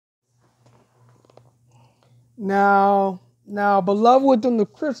Now, beloved within the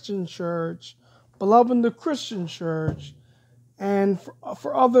Christian church, beloved in the Christian church, and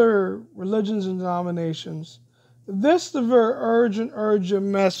for other religions and denominations, this is a very urgent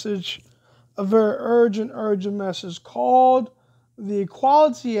message, a very urgent message called the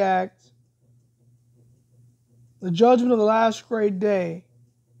Equality Act, the judgment of the last great day,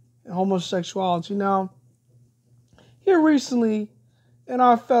 and homosexuality. Now, here recently in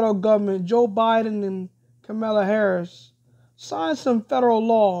our federal government, Joe Biden and Kamala Harris signed some federal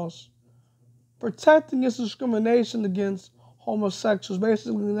laws protecting against discrimination against homosexuals.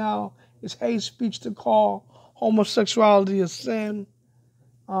 Basically, now it's hate speech to call homosexuality a sin,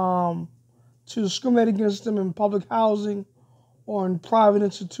 to discriminate against them in public housing or in private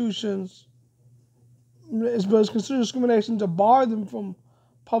institutions. It's considered discrimination to bar them from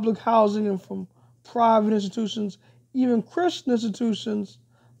public housing and from private institutions, even Christian institutions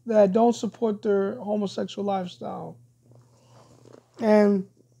that don't support their homosexual lifestyle. And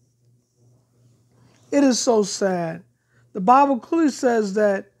it is so sad. The Bible clearly says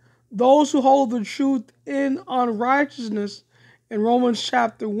that those who hold the truth in unrighteousness in Romans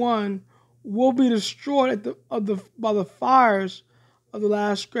chapter 1 will be destroyed by the fires of the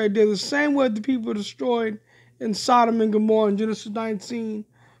last great day. The same way the people were destroyed in Sodom and Gomorrah in Genesis 19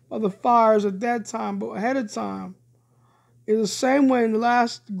 by the fires at that time, but ahead of time. Is the same way in the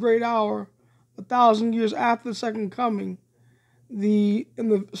last great hour, 1,000 years after the second coming, in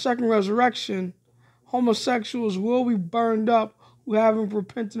the second resurrection, homosexuals will be burned up who haven't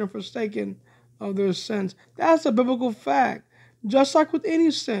repented and forsaken of their sins. That's a biblical fact. Just like with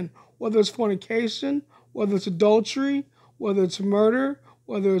any sin, whether it's fornication, whether it's adultery, whether it's murder,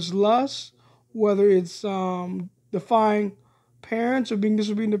 whether it's lust, whether it's defying parents or being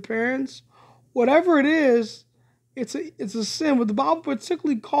disobedient to parents, whatever it is, it's a sin. But the Bible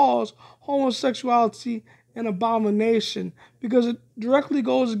particularly calls homosexuality an abomination because it directly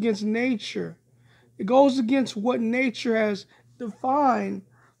goes against nature. It goes against what nature has defined,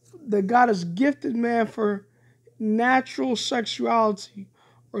 that God has gifted man for natural sexuality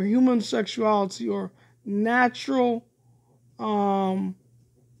or human sexuality or natural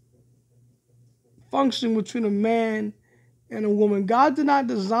function between a man and a woman. God did not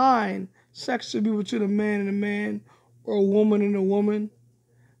design sex to be between a man or a woman and a woman.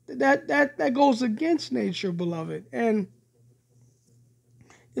 That goes against nature, beloved. And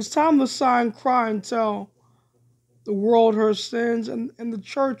it's time to sigh and cry and tell the world her sins and the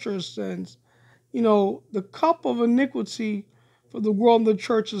church her sins. You know, the cup of iniquity for the world and the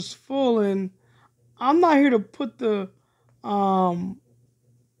church is full, and I'm not here to put the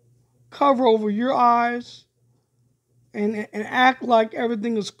cover over your eyes and act like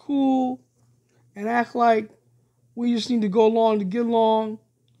everything is cool and act like we just need to go along to get along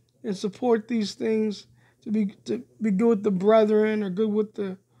and support these things to be good with the brethren or good with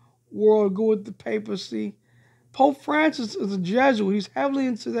the world, good with the papacy. Pope Francis is a Jesuit. He's heavily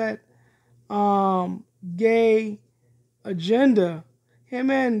into that gay agenda. Him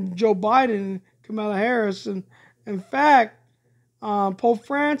and Joe Biden and Kamala Harris. And in fact, Pope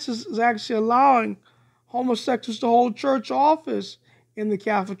Francis is actually allowing homosexuals to hold church office in the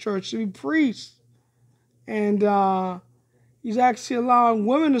Catholic Church, to be priests. And he's actually allowing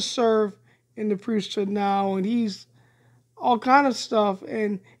women to serve in the priesthood now, and he's all kind of stuff,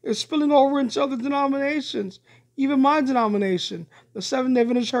 and it's spilling over into other denominations. Even my denomination, the Seventh-day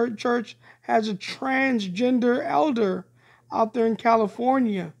Adventist Church, has a transgender elder out there in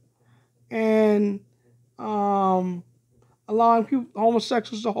California, and allowing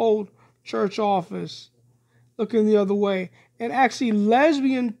homosexuals to hold church office, looking the other way, and actually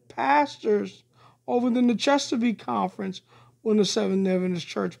lesbian pastors over in the Chesapeake Conference in the Seventh-day Adventist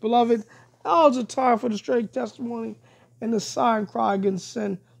Church. Beloved, now is the time for the straight testimony and the sigh and cry against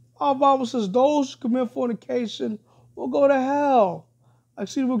sin. Our Bible says those who commit fornication will go to hell. Like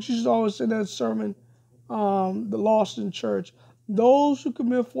C.D. Brooks used to always say that sermon, The Lost in Church. Those who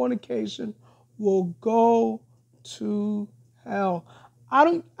commit fornication will go to hell. I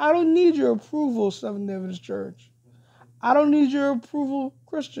don't need your approval, Seventh-day Adventist Church. I don't need your approval,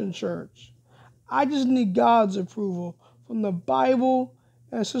 Christian Church. I just need God's approval from the Bible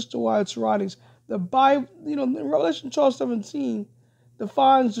and Sister White's writings. The Bible, in Revelation 12:17,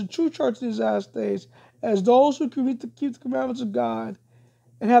 defines the true church in these last days as those who keep the commandments of God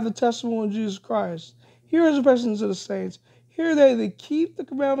and have the testimony of Jesus Christ. Here is the presence of the saints. Here they keep the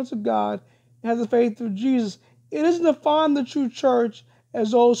commandments of God and have the faith of Jesus. It doesn't define the true church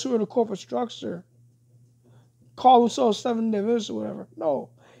as those who are in a corporate structure, call themselves Seventh-day Adventists or whatever. No.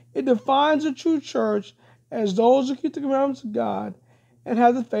 It defines the true church as those who keep the commandments of God and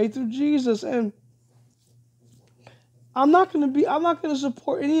have the faith of Jesus. And I'm not gonna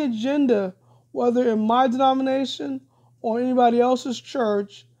support any agenda, whether in my denomination or anybody else's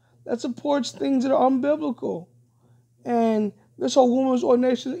church, that supports things that are unbiblical. And this whole women's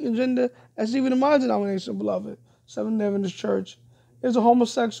ordination agenda, that's even in my denomination, beloved, Seventh-day Adventist Church, is a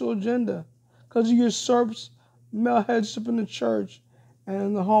homosexual agenda because it usurps male headship in the church and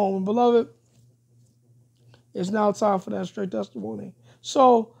in the home. And beloved, it's now time for that straight testimony.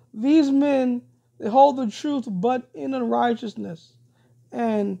 So these men, they hold the truth, but in unrighteousness.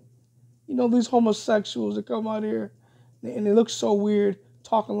 And these homosexuals that come out here and they look so weird,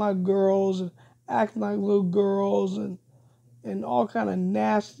 talking like girls and acting like little girls and all kind of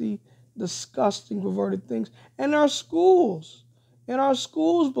nasty, disgusting, perverted things. And in our schools,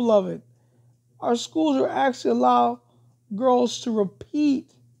 beloved, our schools are actually allow girls to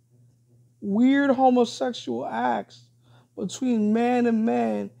repeat weird homosexual acts between man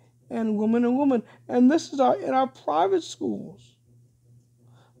and woman. And this is in our private schools.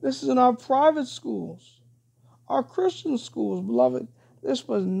 This is in our private schools. Our Christian schools, beloved, this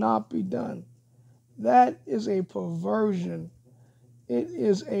must not be done. That is a perversion. It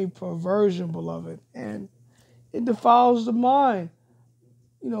is a perversion, beloved, and it defiles the mind.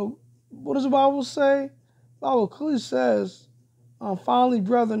 What does the Bible say? The Bible clearly says, finally,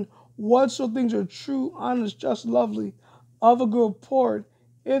 brethren, whatsoever things are true, honest, just, lovely, of a good report,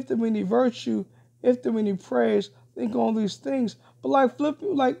 if there be any virtue, if there be any praise, think on these things. But like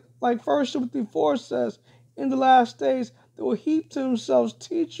 1 Timothy 4 says, in the last days, they will heap to themselves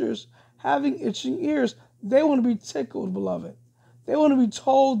teachers having itching ears. They want to be tickled, beloved. They want to be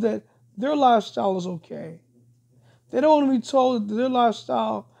told that their lifestyle is okay. They don't want to be told that their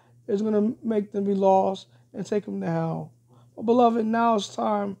lifestyle is going to make them be lost and take them to hell. But beloved, now it's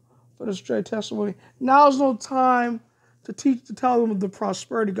time for the straight testimony. Now is no time to tell them the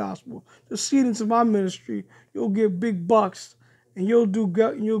prosperity gospel. Just seed into my ministry, you'll get big bucks, and you'll do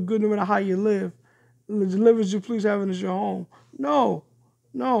good no matter how you live. Live as you please, heaven is your home. No.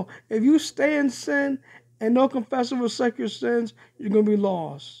 If you stay in sin and don't confess and forsake your sins, you're going to be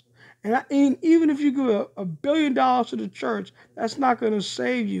lost. And even if you give $1 billion to the church, that's not going to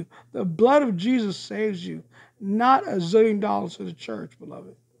save you. The blood of Jesus saves you, not $1 zillion to the church,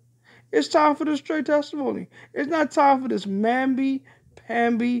 beloved. It's time for the straight testimony. It's not time for this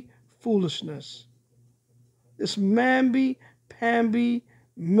mamby-pamby foolishness. This mamby-pamby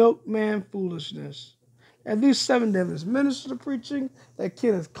milkman foolishness. At least 7 Adventist ministers are preaching, that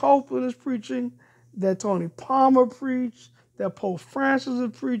Kenneth Copeland is preaching, that Tony Palmer preached, that Pope Francis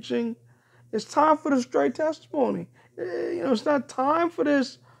is preaching. It's time for the straight testimony. It's not time for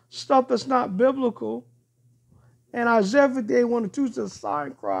this stuff that's not biblical. And Isaiah 58, 1 and 2 says, sigh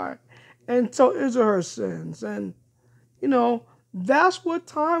and cry, and tell Israel her sins. And, that's what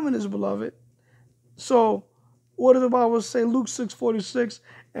time it is, beloved. So, what does the Bible say? Luke 6:46,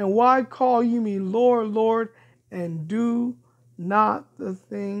 and why call you me Lord, Lord, and do not the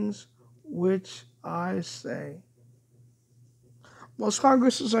things which I say? Most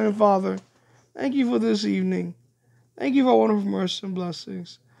gracious and Father, thank you for this evening. Thank you for wonderful mercy and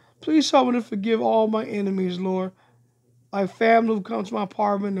blessings. Please help me to forgive all my enemies, Lord. Like family who come to my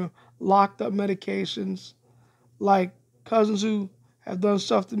apartment and locked up medications. Like cousins who have done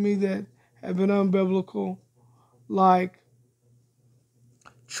stuff to me that have been unbiblical. Like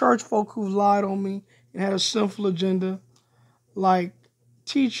church folk who've lied on me and had a sinful agenda. Like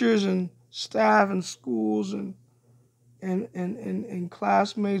teachers and staff and schools and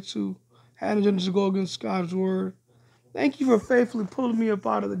classmates who had agendas to go against God's word. Thank you for faithfully pulling me up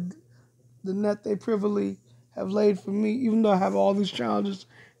out of the net they privily have laid for me, even though I have all these challenges,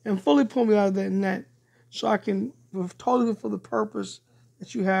 and fully pull me out of that net so I can totally fulfill the purpose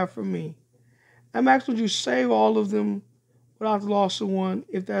that you have for me. I'm asking you save all of them without the loss of one,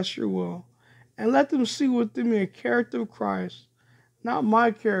 if that's your will. And let them see within me a character of Christ, not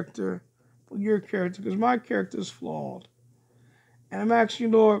my character, but your character, because my character is flawed. And I'm asking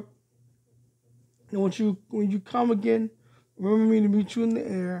you, Lord, when you come again, remember me to meet you in the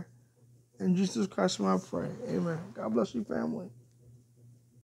air. In Jesus Christ, I pray. Amen. God bless you, family.